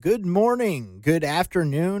Good morning, good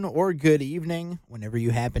afternoon, or good evening, whenever you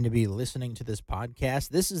happen to be listening to this podcast.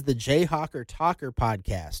 This is the Jayhawk Talker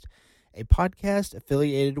podcast, a podcast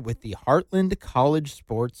affiliated with the Heartland College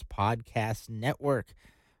Sports Podcast Network.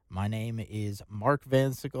 My name is Mark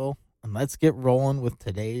Van Sickle, and let's get rolling with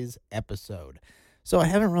today's episode. So I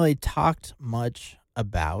haven't really talked much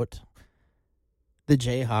about the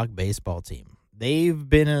Jayhawk baseball team. They've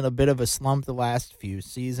been in a bit of a slump the last few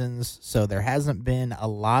seasons, so there hasn't been a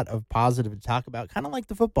lot of positive to talk about, kind of like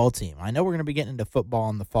the football team. I know we're going to be getting into football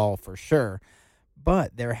in the fall for sure,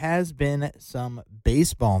 but there has been some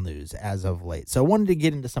baseball news as of late. So I wanted to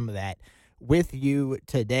get into some of that with you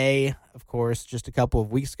today. Of course, just a couple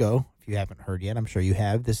of weeks ago, if you haven't heard yet, I'm sure you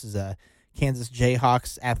have. This is a Kansas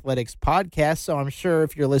Jayhawks athletics podcast, so I'm sure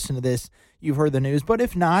if you're listening to this, you've heard the news. But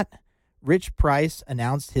if not, Rich Price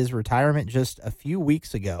announced his retirement just a few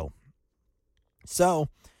weeks ago. So,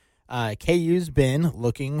 KU's been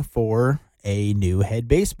looking for a new head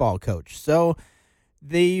baseball coach. So,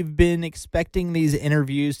 they've been expecting these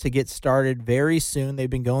interviews to get started very soon. They've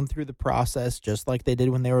been going through the process just like they did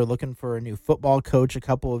when they were looking for a new football coach a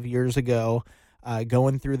couple of years ago,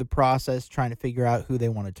 going through the process, trying to figure out who they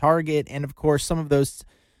want to target. And, of course, some of those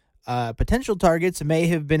potential targets may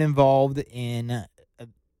have been involved in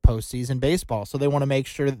postseason baseball. So they want to make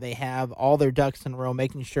sure that they have all their ducks in a row,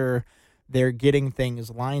 making sure they're getting things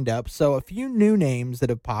lined up. So a few new names that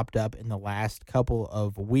have popped up in the last couple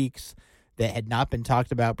of weeks that had not been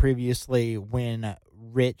talked about previously when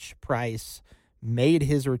Rich Price made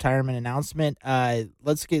his retirement announcement.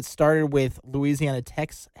 Let's get started with Louisiana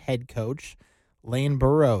Tech's head coach, Lane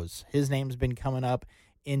Burroughs. His name's been coming up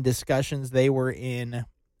in discussions. They were in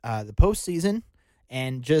the postseason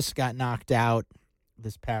and just got knocked out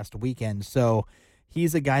this past weekend. So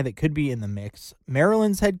he's a guy that could be in the mix.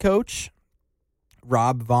 Maryland's head coach,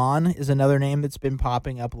 Rob Vaughn, is another name that's been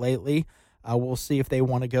popping up lately. We'll see if they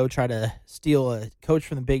want to go try to steal a coach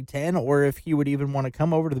from the Big Ten or if he would even want to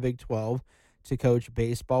come over to the Big 12 to coach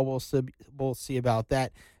baseball. We'll see about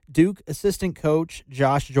that. Duke assistant coach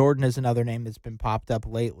Josh Jordan is another name that's been popped up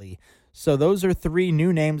lately. So those are three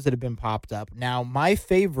new names that have been popped up. Now, my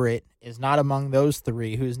favorite is not among those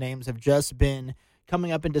three whose names have just been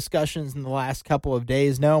coming up in discussions in the last couple of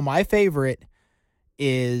days. No, my favorite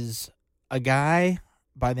is a guy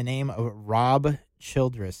by the name of Rob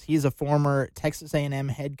Childress. He's a former Texas A&M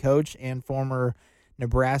head coach and former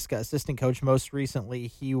Nebraska assistant coach. Most recently,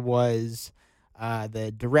 he was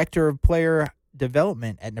the director of player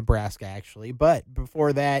development at Nebraska, actually. But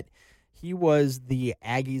before that, he was the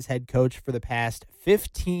Aggies head coach for the past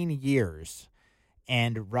 15 years.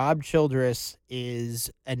 And Rob Childress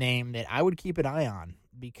is a name that I would keep an eye on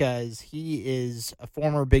because he is a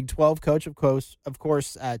former Big 12 coach. Of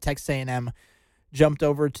course, Texas A&M jumped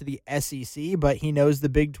over to the SEC, but he knows the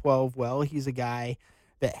Big 12 well. He's a guy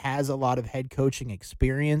that has a lot of head coaching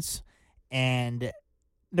experience. And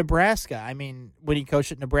Nebraska, when he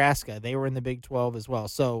coached at Nebraska, they were in the Big 12 as well.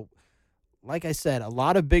 So, like I said, a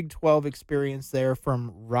lot of Big 12 experience there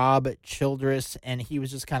from Rob Childress, and he was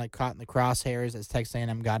just kind of caught in the crosshairs as Texas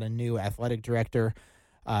A&M got a new athletic director.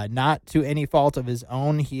 Not to any fault of his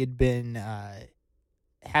own. He had been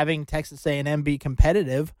having Texas A&M be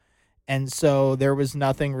competitive, and so there was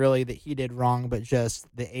nothing really that he did wrong, but just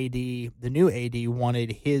the new AD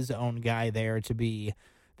wanted his own guy there to be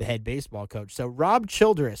the head baseball coach. So Rob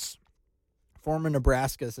Childress, former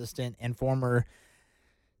Nebraska assistant and former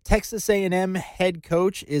Texas A&M head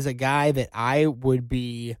coach, is a guy that I would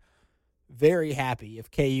be very happy if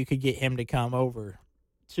KU could get him to come over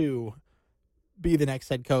to be the next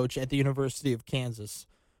head coach at the University of Kansas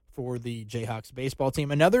for the Jayhawks baseball team.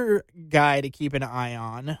 Another guy to keep an eye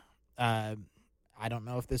on, I don't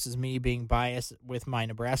know if this is me being biased with my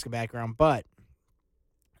Nebraska background, but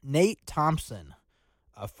Nate Thompson,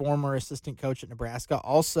 a former assistant coach at Nebraska,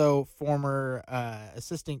 also former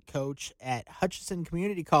assistant coach at Hutchinson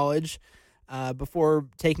Community College before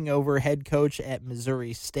taking over head coach at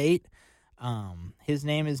Missouri State. His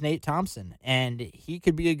name is Nate Thompson, and he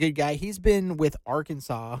could be a good guy. He's been with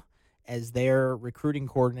Arkansas as their recruiting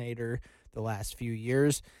coordinator the last few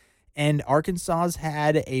years, and Arkansas's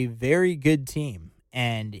had a very good team,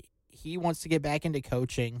 and he wants to get back into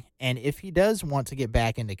coaching, and if he does want to get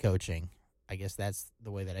back into coaching, I guess that's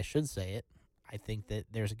the way that I should say it, I think that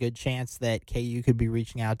there's a good chance that KU could be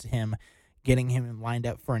reaching out to him, getting him lined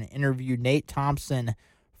up for an interview. Nate Thompson,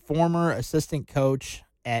 former assistant coach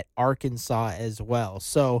at Arkansas as well.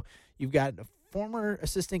 So you've got former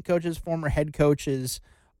assistant coaches, former head coaches,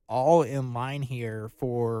 all in line here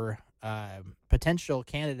for potential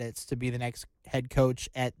candidates to be the next head coach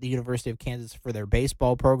at the University of Kansas for their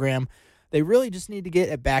baseball program. they really just need to get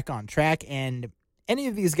it back on track. And any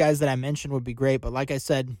of these guys that I mentioned would be great. But like I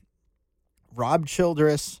said, Rob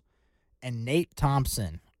Childress and Nate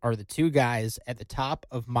Thompson are the two guys at the top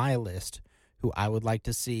of my list who I would like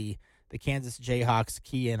to see the Kansas Jayhawks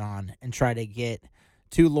key in on and try to get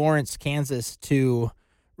to Lawrence, Kansas, to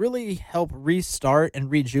really help restart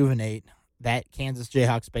and rejuvenate that Kansas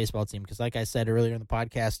Jayhawks baseball team. Because like I said earlier in the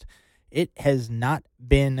podcast, it has not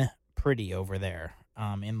been pretty over there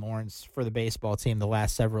in Lawrence for the baseball team the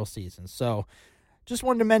last several seasons. So just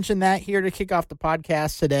wanted to mention that here to kick off the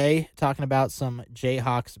podcast today, talking about some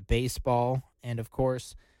Jayhawks baseball. And, of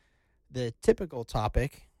course, the typical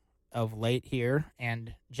topic of late here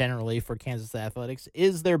and generally for Kansas Athletics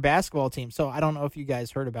is their basketball team. So I don't know if you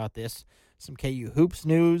guys heard about this. Some KU Hoops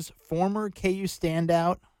news. Former KU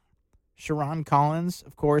standout Sheron Collins,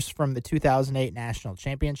 of course, from the 2008 National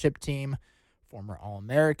Championship team, former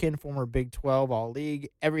All-American, former Big 12 All-League,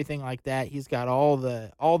 everything like that. He's got all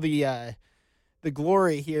the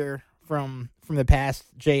glory here from the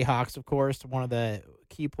past Jayhawks, of course, one of the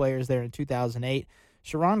key players there in 2008.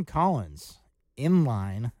 Sheron Collins in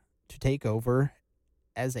line to take over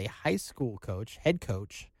as a high school coach, head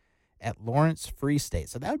coach at Lawrence Free State.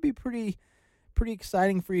 So that would be pretty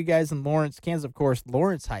exciting for you guys in Lawrence, Kansas. Of course,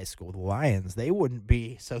 Lawrence High School, the Lions, they wouldn't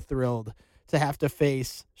be so thrilled to have to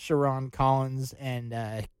face Sheron Collins and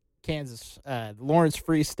Kansas, Lawrence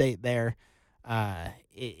Free State there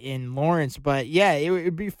in Lawrence. But yeah, it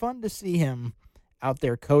would be fun to see him out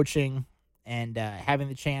there coaching and having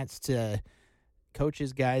the chance to coach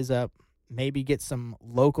his guys up, maybe get some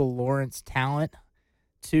local Lawrence talent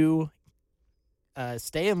to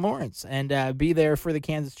stay in Lawrence and be there for the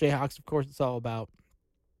Kansas Jayhawks. Of course, it's all about,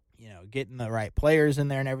 getting the right players in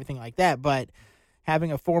there and everything like that. But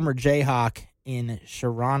having a former Jayhawk in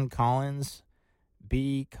Sheron Collins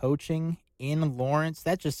be coaching in Lawrence,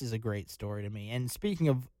 that just is a great story to me. And speaking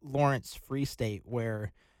of Lawrence Free State,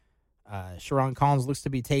 where Sheron Collins looks to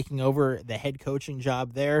be taking over the head coaching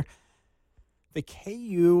job there, the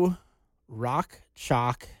KU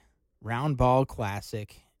Chalk Roundball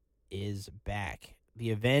Classic is back.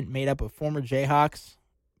 The event, made up of former Jayhawks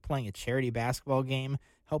playing a charity basketball game,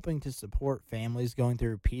 helping to support families going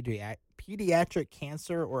through pediatric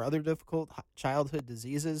cancer or other difficult childhood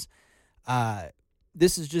diseases.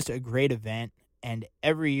 This is just a great event, and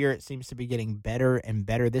every year it seems to be getting better and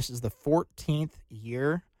better. This is the 14th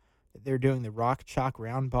year that they're doing the Chalk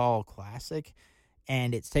Roundball Classic,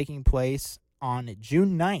 and it's taking place on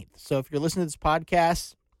June 9th. So if you're listening to this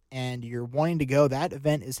podcast and you're wanting to go, that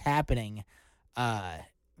event is happening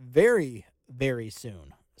very, very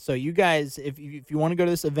soon. So you guys, if you want to go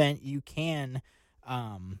to this event, you can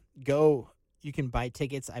go. You can buy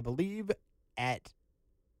tickets, I believe, at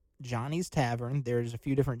Johnny's Tavern. There's a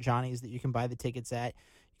few different Johnny's that you can buy the tickets at.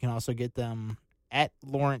 You can also get them at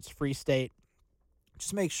Lawrence Free State.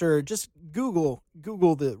 Just make sure, just Google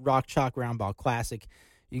the Chalk Roundball Classic.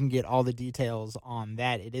 You can get all the details on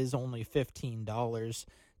that. It is only $15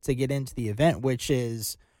 to get into the event, which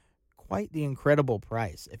is quite the incredible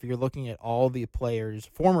price if you're looking at all the players,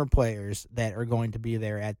 former players that are going to be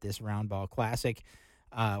there at this Roundball Classic.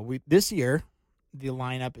 This year, the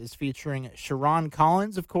lineup is featuring Sheron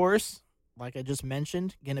Collins, of course, like I just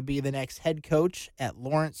mentioned, going to be the next head coach at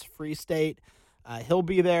Lawrence Free State. He'll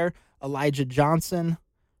be there. Elijah Johnson,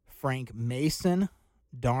 Frank Mason,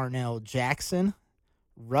 Darnell Jackson,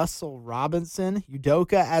 Russell Robinson,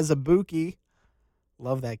 Udoka Azubuike,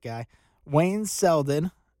 love that guy, Wayne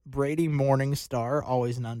Selden, Brady Morningstar,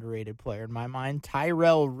 always an underrated player in my mind,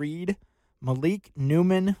 Tyrell Reed, Malik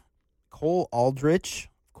Newman, Cole Aldrich,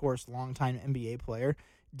 of course, longtime NBA player,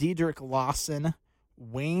 Dedrick Lawson,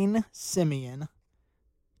 Wayne Simeon,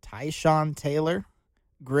 Tyshawn Taylor,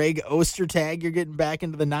 Greg Ostertag. You're getting back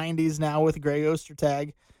into the 90s now with Greg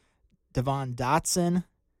Ostertag, Devon Dotson,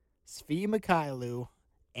 Svi Mikhailu,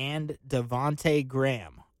 and Devontae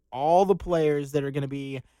Graham. All the players that are going to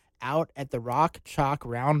be out at the Chalk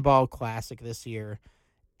Roundball Classic this year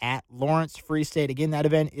at Lawrence Free State. Again, that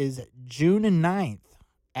event is June 9th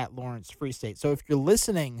at Lawrence Free State. So if you're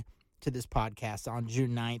listening to this podcast on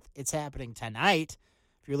June 9th, it's happening tonight.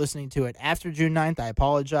 If you're listening to it after June 9th, I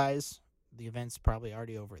apologize. The event's probably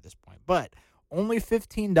already over at this point. But only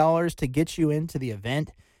 $15 to get you into the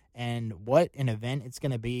event. And what an event it's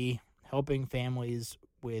going to be, helping families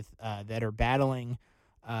with that are battling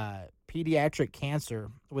pediatric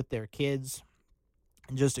cancer with their kids,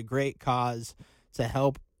 and just a great cause to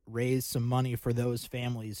help raise some money for those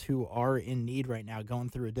families who are in need right now, going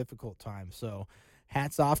through a difficult time. So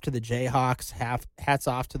hats off to the Jayhawks, hats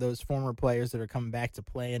off to those former players that are coming back to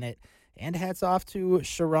play in it, and hats off to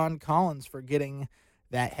Sheron Collins for getting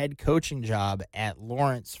that head coaching job at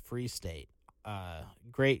Lawrence Free State.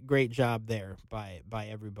 Great job there by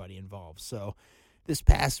everybody involved. So this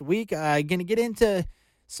past week, going to get into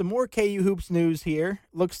some more KU Hoops news here.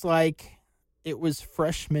 Looks like it was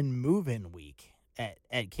freshman move-in week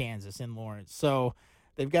at Kansas in Lawrence. So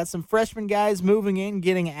they've got some freshman guys moving in,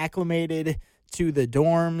 getting acclimated to the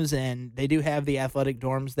dorms, and they do have the athletic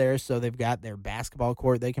dorms there, so they've got their basketball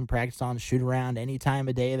court they can practice on, shoot around any time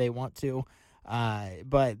of day they want to.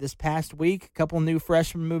 But this past week, a couple new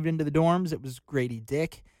freshmen moved into the dorms. It was Grady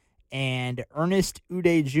Dick and Ernest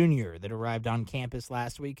Uday Jr. that arrived on campus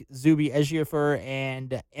last week. Zuby Ejiofor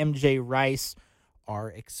and MJ Rice are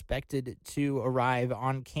expected to arrive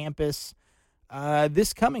on campus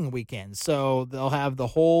this coming weekend. So they'll have the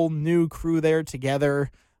whole new crew there together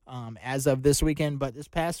as of this weekend. But this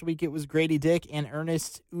past week, it was Grady Dick and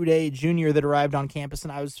Ernest Uday Jr. that arrived on campus.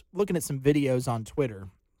 And I was looking at some videos on Twitter.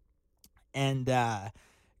 And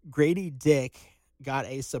Grady Dick got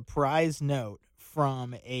a surprise note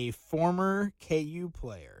from a former KU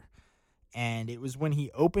player. And it was when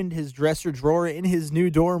he opened his dresser drawer in his new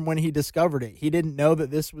dorm when he discovered it. He didn't know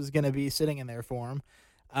that this was going to be sitting in there for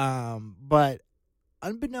him. But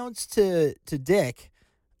unbeknownst to Dick,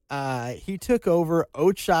 he took over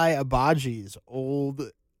Ochai Abaji's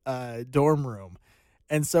old dorm room.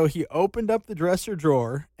 And so he opened up the dresser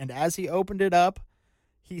drawer, and as he opened it up,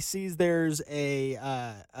 he sees there's a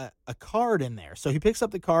card in there. So he picks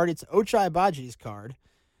up the card. It's Ochai Abaji's card,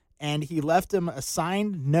 and he left him a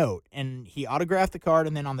signed note, and he autographed the card,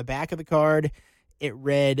 and then on the back of the card, it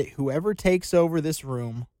read, "Whoever takes over this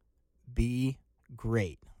room, be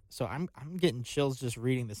great." So I'm getting chills just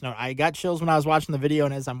reading this note. I got chills when I was watching the video,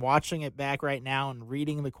 and as I'm watching it back right now and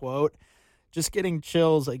reading the quote, just getting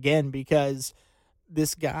chills again because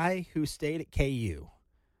this guy who stayed at KU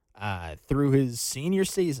through his senior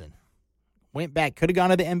season, went back, could have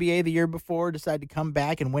gone to the NBA the year before, decided to come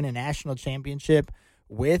back and win a national championship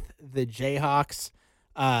with the Jayhawks,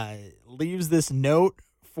 leaves this note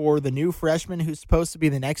for the new freshman who's supposed to be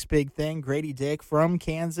the next big thing, Grady Dick from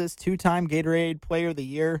Kansas, two-time Gatorade Player of the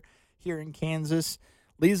Year here in Kansas,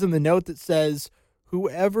 leaves him the note that says,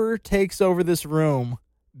 "Whoever takes over this room,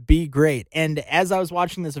 be great." And as I was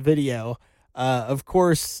watching this video, of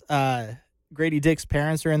course, Grady Dick's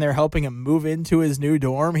parents are in there helping him move into his new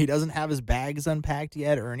dorm. He doesn't have his bags unpacked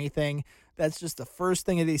yet or anything. That's just the first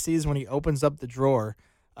thing that he sees when he opens up the drawer,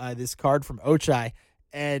 this card from Ochai.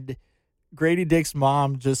 And Grady Dick's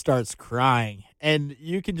mom just starts crying, and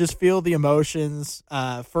you can just feel the emotions.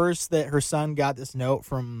 First, that her son got this note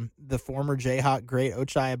from the former Jayhawk great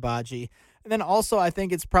Ochai Abaji, and then also I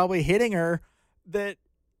think it's probably hitting her that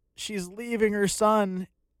she's leaving her son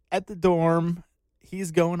at the dorm.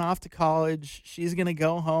 He's going off to college. She's going to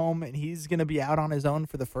go home, and he's going to be out on his own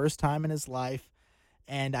for the first time in his life.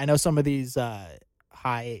 And I know some of these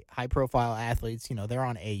high-profile athletes, you know, they're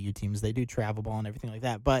on AU teams. They do travel ball and everything like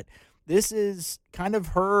that, but this is kind of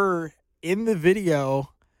her in the video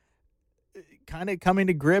kind of coming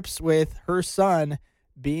to grips with her son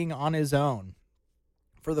being on his own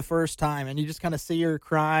for the first time. And you just kind of see her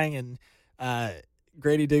crying, and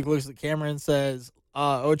Grady Dick looks at the camera and says,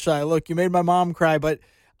 "Ochai, look, you made my mom cry." But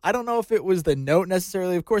I don't know if it was the note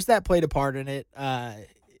necessarily. Of course, that played a part in it.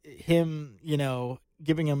 Him, you know,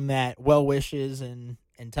 giving him that well wishes and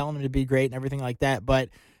telling him to be great and everything like that. But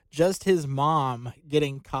just his mom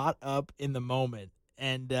getting caught up in the moment,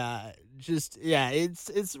 and it's a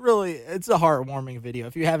heartwarming video.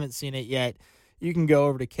 If you haven't seen it yet, you can go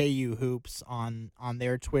over to KU Hoops on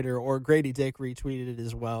their Twitter, or Grady Dick retweeted it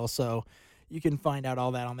as well, so you can find out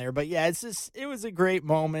all that on there. But yeah, it was a great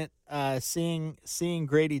moment seeing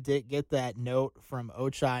Grady Dick get that note from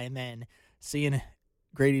Ochai, and then seeing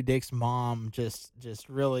Grady Dick's mom just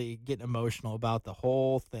really getting emotional about the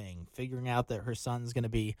whole thing, figuring out that her son's going to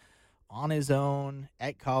be on his own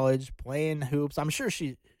at college playing hoops. I'm sure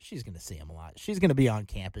she's going to see him a lot. She's going to be on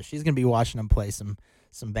campus. She's going to be watching him play some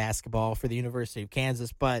basketball for the University of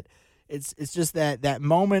Kansas. But it's just that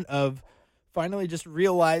moment of finally just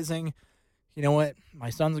realizing, you know what, my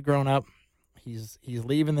son's grown up. He's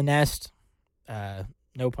leaving the nest.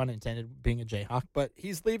 No pun intended, being a Jayhawk, but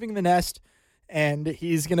he's leaving the nest. And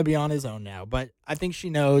he's going to be on his own now. But I think she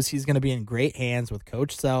knows he's going to be in great hands with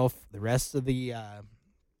Coach Self, the rest of the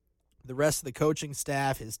coaching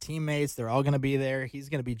staff, his teammates. They're all going to be there. He's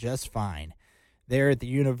going to be just fine there at the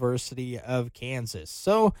University of Kansas.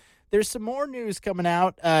 So there's some more news coming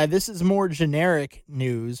out. This is more generic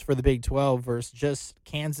news for the Big 12 versus just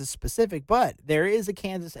Kansas specific. But there is a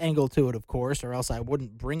Kansas angle to it, of course, or else I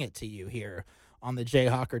wouldn't bring it to you here on the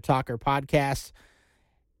Jayhawker Talker podcast.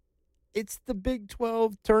 It's the Big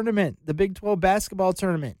 12 tournament, the Big 12 basketball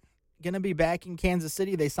tournament. Going to be back in Kansas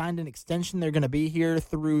City. They signed an extension. They're going to be here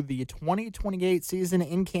through the 2028 season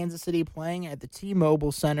in Kansas City, playing at the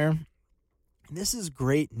T-Mobile Center. And this is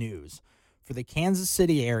great news for the Kansas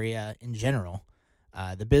City area in general.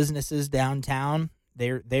 The businesses downtown,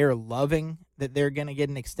 they're loving that they're going to get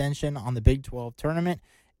an extension on the Big 12 tournament.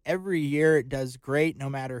 Every year it does great no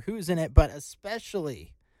matter who's in it, but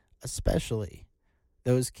especially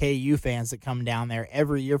those KU fans that come down there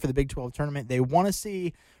every year for the Big 12 tournament. They want to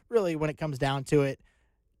see, really, when it comes down to it,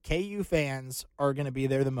 KU fans are going to be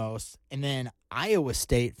there the most. And then Iowa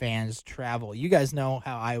State fans travel. You guys know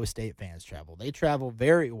how Iowa State fans travel. They travel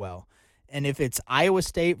very well. And if it's Iowa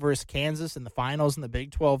State versus Kansas in the finals in the Big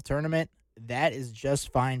 12 tournament, that is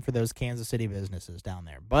just fine for those Kansas City businesses down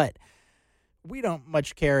there. But we don't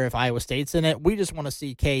much care if Iowa State's in it. We just want to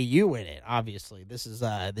see KU in it, obviously. This is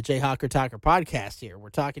the Jayhawker Talker podcast here. We're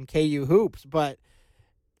talking KU hoops, but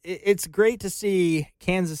it's great to see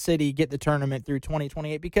Kansas City get the tournament through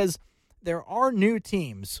 2028 because there are new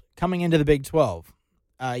teams coming into the Big 12.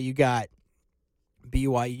 You got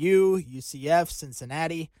BYU, UCF,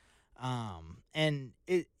 Cincinnati,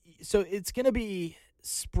 so it's going to be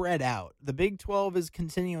spread out. The Big 12 is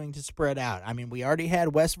continuing to spread out. I mean, we already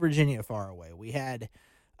had West Virginia far away. We had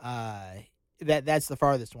that's the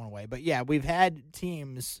farthest one away. But yeah, we've had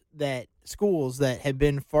schools that have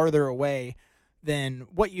been farther away than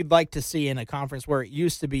what you'd like to see in a conference where it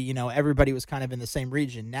used to be, everybody was kind of in the same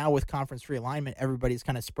region. Now with conference realignment, everybody's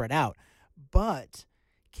kind of spread out. But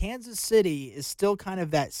Kansas City is still kind of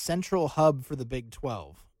that central hub for the Big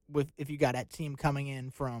 12. If you got a team coming in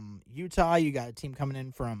from Utah, you got a team coming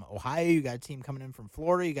in from Ohio, you got a team coming in from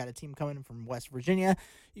Florida, you got a team coming in from West Virginia,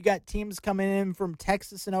 you got teams coming in from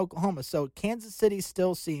Texas and Oklahoma. So Kansas City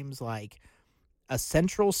still seems like a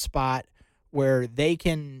central spot where they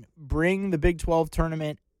can bring the Big 12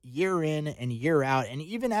 tournament year in and year out. And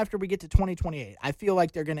even after we get to 2028, I feel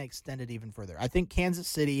like they're going to extend it even further. I think Kansas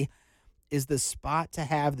City is the spot to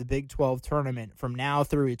have the Big 12 tournament from now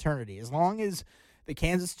through eternity. As long as the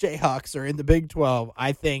Kansas Jayhawks are in the Big 12,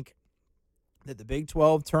 I think that the Big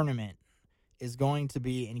 12 tournament is going to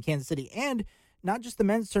be in Kansas City. And not just the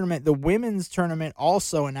men's tournament, the women's tournament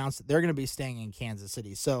also announced that they're going to be staying in Kansas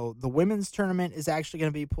City. So the women's tournament is actually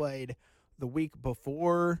going to be played the week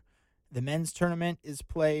before the men's tournament is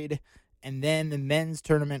played, and then the men's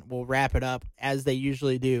tournament will wrap it up as they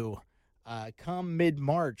usually do come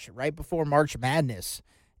mid-March, right before March Madness.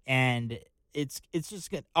 And it's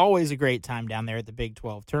just always a great time down there at the Big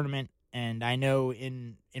 12 tournament. And I know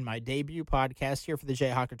in my debut podcast here for the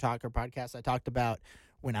Jayhawker Talker podcast, I talked about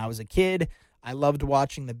when I was a kid, I loved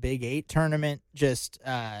watching the Big 8 tournament.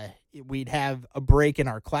 We'd have a break in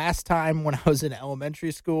our class time when I was in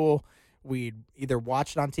elementary school. We'd either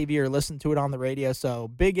watch it on TV or listen to it on the radio. So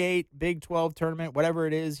Big 8, Big 12 tournament, whatever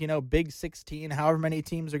it is, Big 16, however many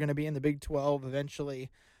teams are going to be in the Big 12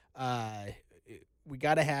 eventually. We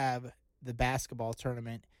got to have the basketball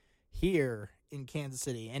tournament here in Kansas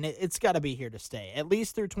City, and it's got to be here to stay, at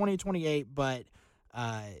least through 2028, but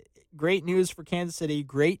great news for Kansas City,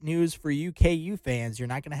 great news for you KU fans. You're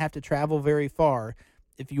not going to have to travel very far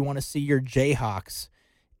if you want to see your Jayhawks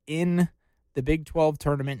in the Big 12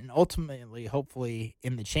 tournament and ultimately, hopefully,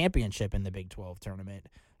 in the championship in the Big 12 tournament.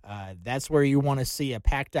 That's where you want to see a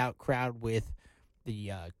packed-out crowd with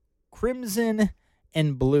the crimson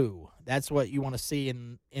and blue. That's what you want to see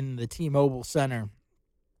in the T-Mobile Center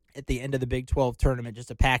at the end of the Big 12 tournament,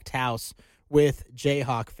 just a packed house with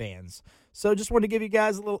Jayhawk fans. So just wanted to give you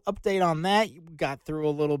guys a little update on that. You got through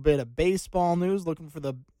a little bit of baseball news, looking for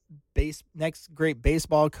the next great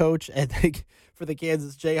baseball coach for the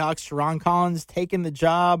Kansas Jayhawks. Sheron Collins taking the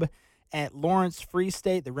job at Lawrence Free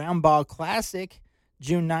State, the Roundball Classic,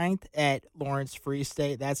 June 9th at Lawrence Free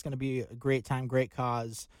State. That's going to be a great time, great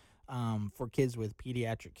cause for kids with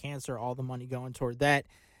pediatric cancer. All the money going toward that.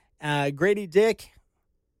 Grady Dick,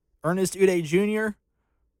 Ernest Uday Jr.,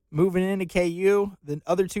 moving into KU. The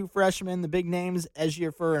other two freshmen, the big names,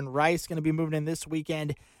 Ejiofor and Rice, going to be moving in this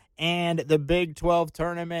weekend. And the Big 12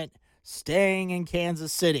 tournament staying in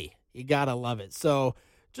Kansas City. You got to love it. So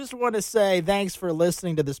just want to say thanks for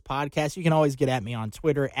listening to this podcast. You can always get at me on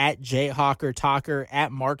Twitter, at JayhawkerTalker,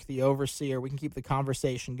 at Mark the Overseer. We can keep the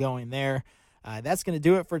conversation going there. That's going to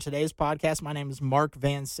do it for today's podcast. My name is Mark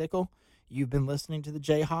Van Sickle. You've been listening to the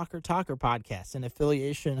Jayhawker Talker podcast in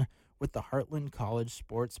affiliation with the Heartland College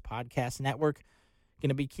Sports Podcast Network. Going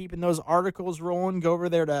to be keeping those articles rolling. Go over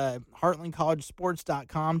there to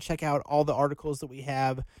heartlandcollegesports.com. Check out all the articles that we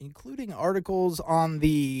have, including articles on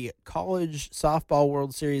the College Softball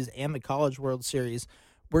World Series and the College World Series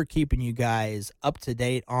we're keeping you guys up to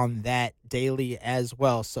date on that daily as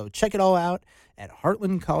well. So check it all out at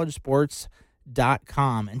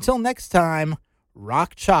heartlandcollegesports.com. Until next time,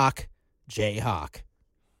 rock chalk, Jayhawk.